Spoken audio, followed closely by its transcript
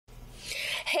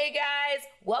Hey guys,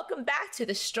 welcome back to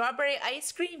the strawberry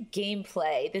ice cream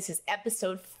gameplay. This is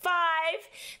episode 5.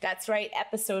 That's right,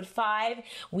 episode 5.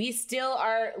 We still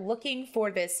are looking for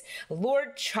this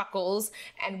Lord Chuckles,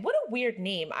 and what a weird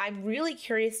name. I'm really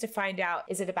curious to find out,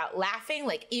 is it about laughing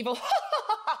like evil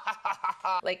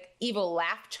like evil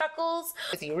laugh chuckles?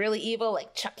 Is he really evil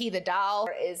like Chucky the doll?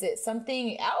 Or is it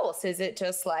something else? Is it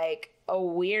just like a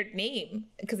weird name?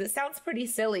 Because it sounds pretty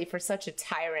silly for such a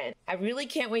tyrant. I really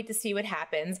can't wait to see what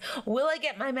happens. Will I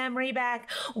get my memory back?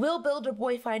 Will Builder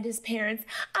Boy find his parents?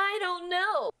 I don't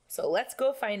know. So let's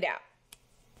go find out.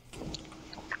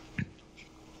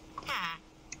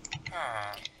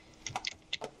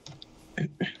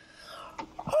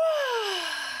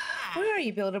 Where are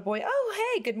you, Builder Boy?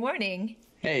 Oh, hey, good morning.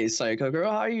 Hey, Psycho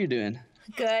Girl, how are you doing?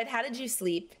 Good. How did you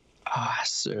sleep? Ah,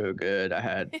 so good. I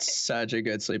had such a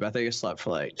good sleep. I think I slept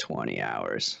for like 20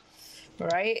 hours.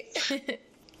 Right?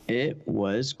 It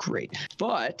was great.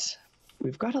 But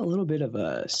we've got a little bit of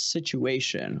a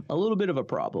situation, a little bit of a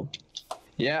problem.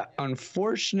 Yeah,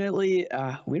 unfortunately,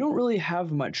 we don't really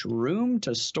have much room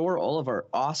to store all of our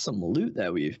awesome loot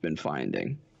that we've been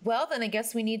finding. Well, then I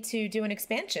guess we need to do an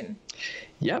expansion.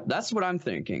 Yep, that's what I'm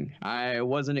thinking. I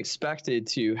wasn't expected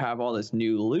to have all this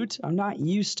new loot. I'm not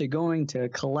used to going to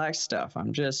collect stuff.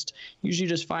 I'm usually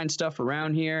just find stuff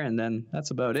around here and then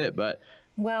that's about it. But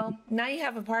well, now you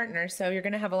have a partner, so you're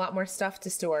going to have a lot more stuff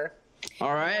to store.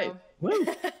 All right. Woo.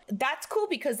 That's cool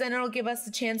because then it'll give us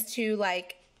a chance to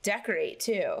like decorate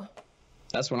too.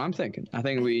 That's what I'm thinking. I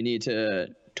think we need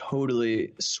to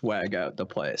totally swag out the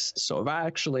place. So I've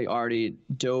actually already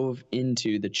dove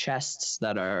into the chests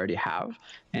that I already have,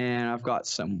 and I've got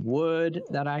some wood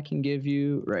that I can give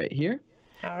you right here.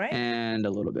 All right. And a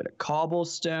little bit of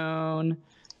cobblestone,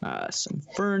 some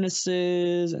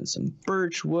furnaces and some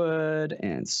birch wood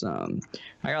and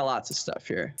I got lots of stuff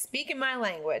here. Speaking my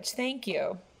language, thank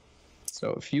you.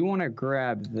 So if you want to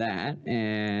grab that,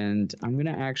 and I'm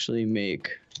gonna actually make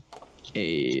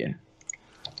a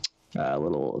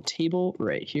little table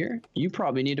right here. You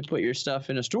probably need to put your stuff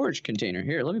in a storage container.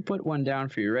 Here, let me put one down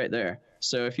for you right there.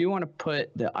 So if you want to put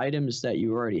the items that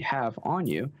you already have on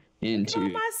you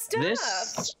into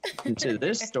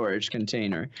this storage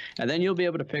container, and then you'll be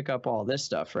able to pick up all this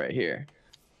stuff right here.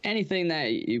 Anything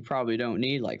that you probably don't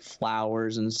need, like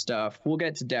flowers and stuff, we'll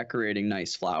get to decorating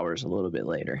nice flowers a little bit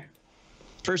later.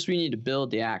 First, we need to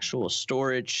build the actual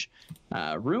storage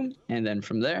room, and then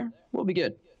from there, we'll be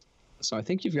good. So I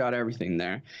think you've got everything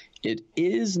there. It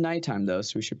is nighttime though,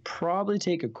 so we should probably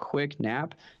take a quick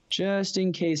nap just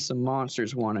in case some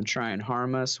monsters want to try and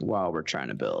harm us while we're trying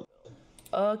to build.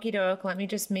 Okie doke, let me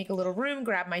just make a little room,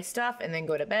 grab my stuff, and then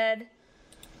go to bed.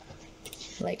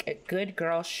 Like a good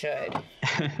girl should.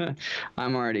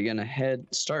 I'm already gonna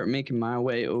start making my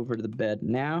way over to the bed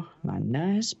now. My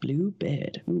nice blue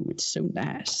bed. Ooh, it's so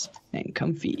nice and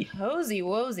comfy. Cozy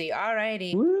wozy,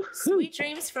 alrighty. Woo-hoo. Sweet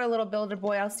dreams for a little Builder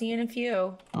Boy. I'll see you in a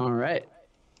few. All right.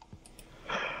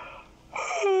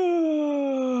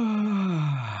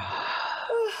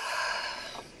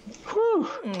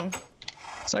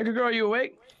 Psycho Girl, you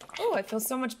awake? Oh, I feel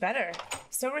so much better.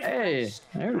 So refreshed.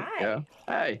 Hey, there we go.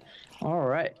 Hey, all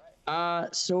right.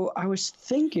 So I was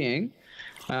thinking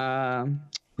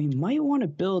we might want to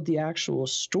build the actual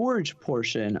storage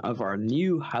portion of our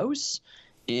new house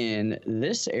in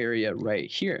this area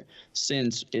right here,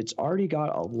 since it's already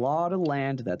got a lot of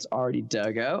land that's already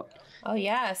dug out. Oh,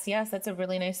 yes, that's a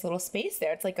really nice little space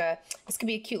there. It's like this could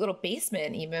be a cute little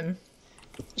basement even.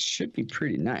 Should be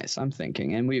pretty nice, I'm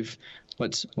thinking. And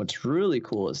what's really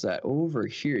cool is that over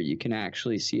here you can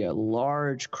actually see a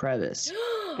large crevice.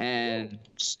 And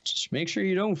just make sure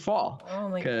you don't fall,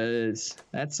 because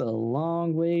that's a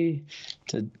long way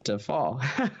to fall.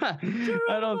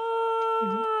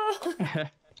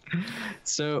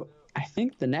 So I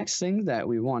think the next thing that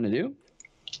we want to do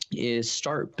is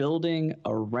start building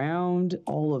around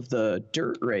all of the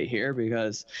dirt right here,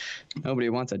 because nobody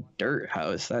wants a dirt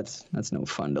house. That's no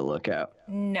fun to look at.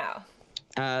 No.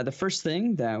 The first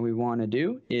thing that we want to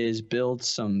do is build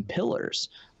some pillars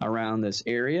around this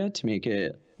area to make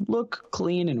it look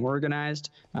clean and organized.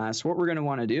 So what we're going to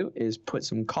want to do is put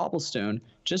some cobblestone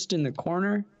just in the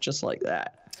corner, just like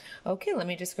that. Okay, let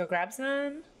me just go grab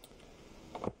some.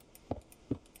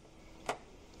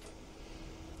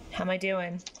 How am I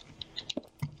doing?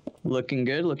 Looking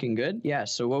good, looking good. Yeah,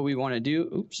 so what we want to do,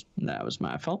 oops, that was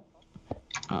my fault.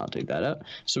 I'll take that out.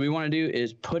 So we want to do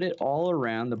is put it all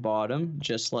around the bottom,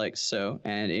 just like so.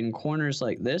 And in corners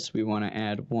like this, we want to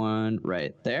add one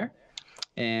right there.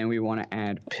 And we want to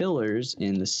add pillars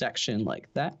in the section like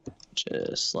that,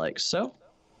 just like so.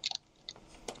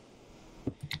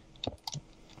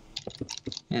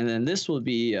 And then this will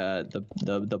be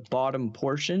the bottom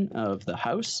portion of the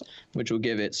house, which will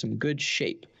give it some good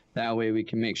shape. That way we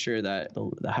can make sure that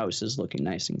the house is looking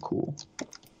nice and cool.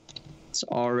 It's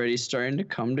already starting to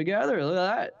come together. Look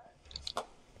at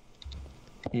that.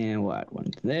 And we'll add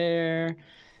one there.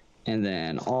 And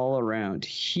then all around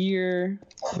here,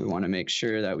 we want to make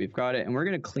sure that we've got it. And we're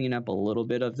going to clean up a little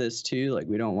bit of this too. Like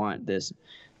we don't want this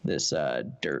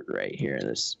dirt right here.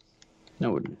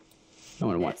 No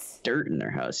one wants dirt in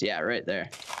their house. Yeah, right there.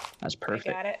 That's perfect.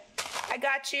 I got it. I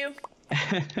got you.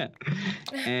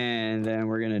 And then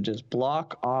we're going to just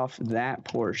block off that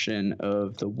portion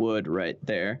of the wood right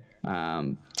there.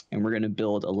 And we're going to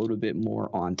build a little bit more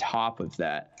on top of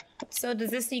that. So does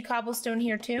this need cobblestone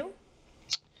here too?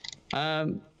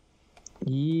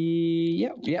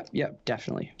 Yep,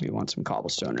 definitely. We want some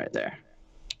cobblestone right there.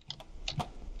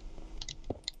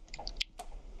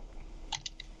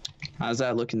 How's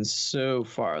that looking so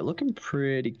far? Looking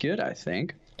pretty good, I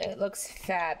think. It looks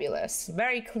fabulous.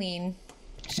 Very clean.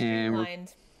 And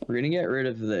we're going to get rid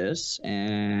of this,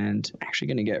 and actually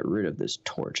going to get rid of this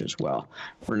torch as well.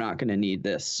 We're not going to need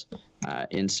this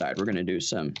inside. We're going to do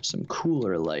some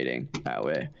cooler lighting. That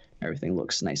way everything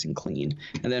looks nice and clean.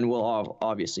 And then we'll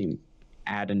obviously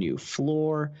add a new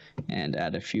floor and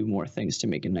add a few more things to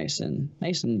make it nice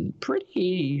and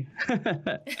pretty.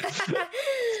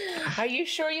 Are you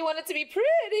sure you want it to be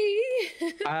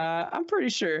pretty? I'm pretty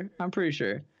sure.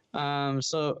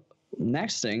 So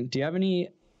next thing, do you have any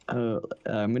I'm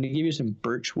going to give you some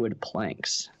birchwood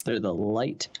planks. They're the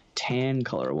light tan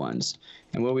color ones.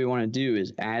 And what we want to do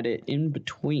is add it in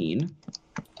between.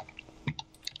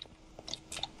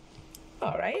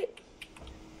 All right.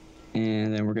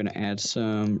 And then we're going to add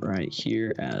some right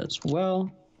here as well.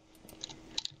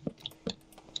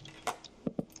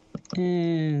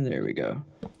 And there we go.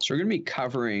 So we're going to be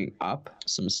covering up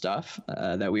some stuff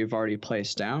that we've already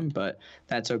placed down, but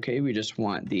that's okay. We just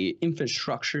want the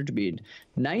infrastructure to be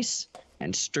nice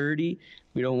and sturdy.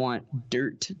 We don't want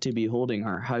dirt to be holding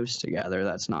our house together.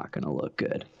 That's not going to look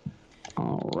good.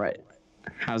 All right.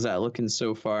 How's that looking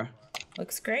so far?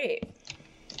 Looks great.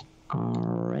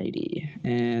 Alrighty.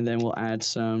 And then we'll add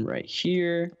some right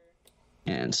here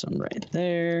and some right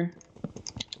there.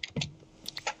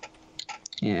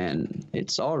 And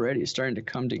it's already starting to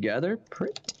come together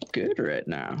pretty good right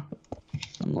now.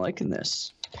 I'm liking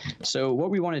this. So what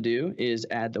we want to do is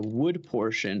add the wood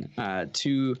portion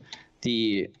to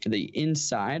the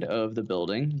inside of the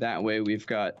building. That way we've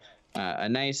got a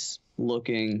nice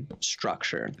looking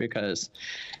structure, because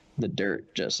the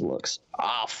dirt just looks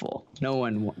awful. No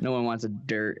one wants a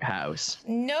dirt house.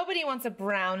 Nobody wants a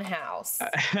brown house.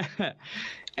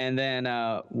 And then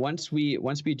once we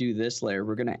do this layer,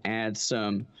 we're gonna add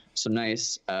some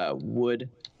nice wood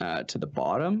to the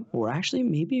bottom, or actually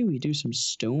maybe we do some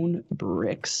stone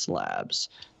brick slabs.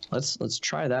 Let's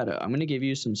try that out. I'm gonna give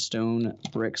you some stone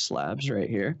brick slabs right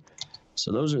here.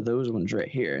 So those are those ones right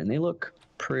here, and they look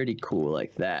pretty cool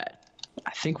like that.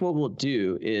 I think what we'll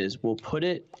do is we'll put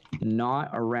it not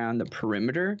around the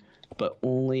perimeter, but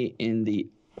only in the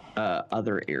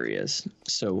other areas.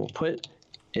 So we'll put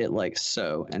it like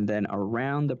so, and then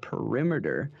around the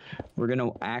perimeter, we're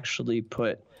gonna actually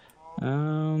put,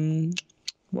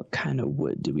 what kind of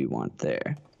wood do we want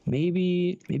there?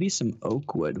 Maybe some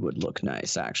oak wood would look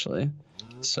nice, actually.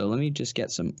 So let me just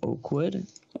get some oak wood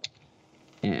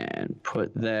and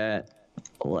put that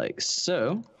like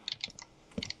so.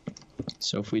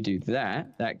 So if we do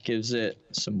that, that gives it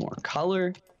some more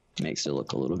color, makes it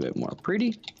look a little bit more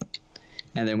pretty.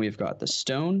 And then we've got the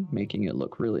stone, making it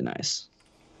look really nice.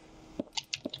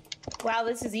 Wow,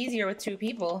 this is easier with two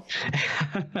people.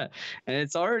 And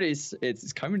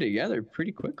it's coming together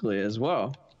pretty quickly as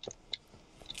well.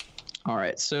 All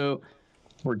right, so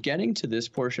we're getting to this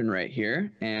portion right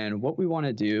here, and what we want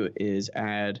to do is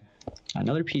add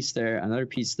another piece there, another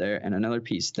piece there, and another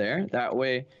piece there. That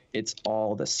way it's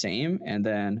all the same, and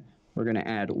then we're going to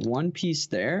add one piece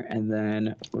there, and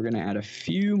then we're going to add a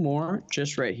few more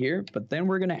just right here, but then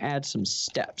we're going to add some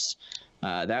steps.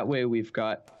 That way we've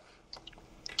got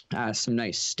some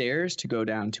nice stairs to go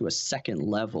down to a second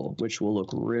level, which will look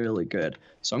really good.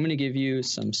 So I'm going to give you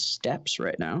some steps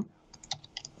right now.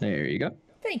 There you go.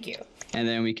 Thank you. And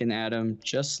then we can add them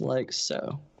just like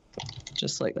so,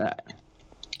 just like that,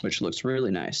 which looks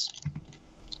really nice.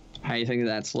 How do you think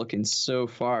that's looking so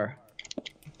far?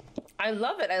 I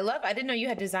love it. I didn't know you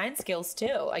had design skills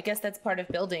too. I guess that's part of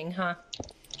building, huh?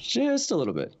 Just a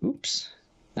little bit. Oops.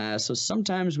 So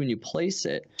sometimes when you place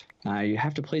it, you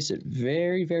have to place it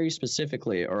very, very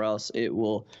specifically, or else it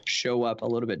will show up a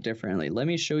little bit differently. Let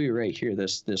me show you right here,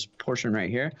 this portion right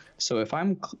here. So if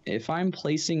I'm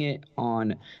placing it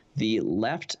on the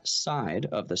left side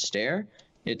of the stair,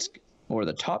 or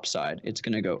the top side, it's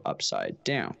going to go upside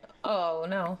down. Oh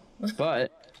no.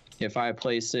 But if I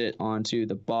place it onto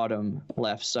the bottom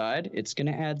left side, it's going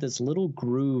to add this little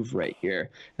groove right here.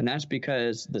 And that's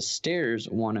because the stairs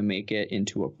want to make it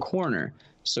into a corner.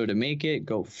 So to make it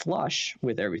go flush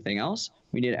with everything else,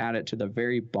 we need to add it to the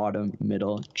very bottom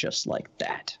middle, just like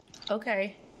that.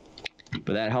 Okay.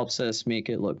 But that helps us make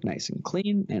it look nice and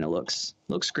clean, and it looks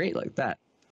great like that.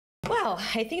 Well,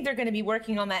 I think they're going to be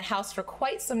working on that house for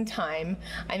quite some time.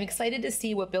 I'm excited to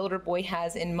see what Builder Boy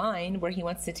has in mind, where he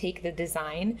wants to take the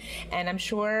design. And I'm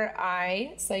sure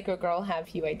I, Psycho Girl, have a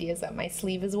few ideas up my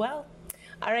sleeve as well.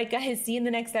 All right, guys, see you in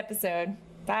the next episode.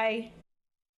 Bye.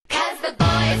 'Cause the boys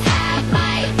have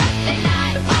life, they're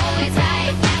not always right.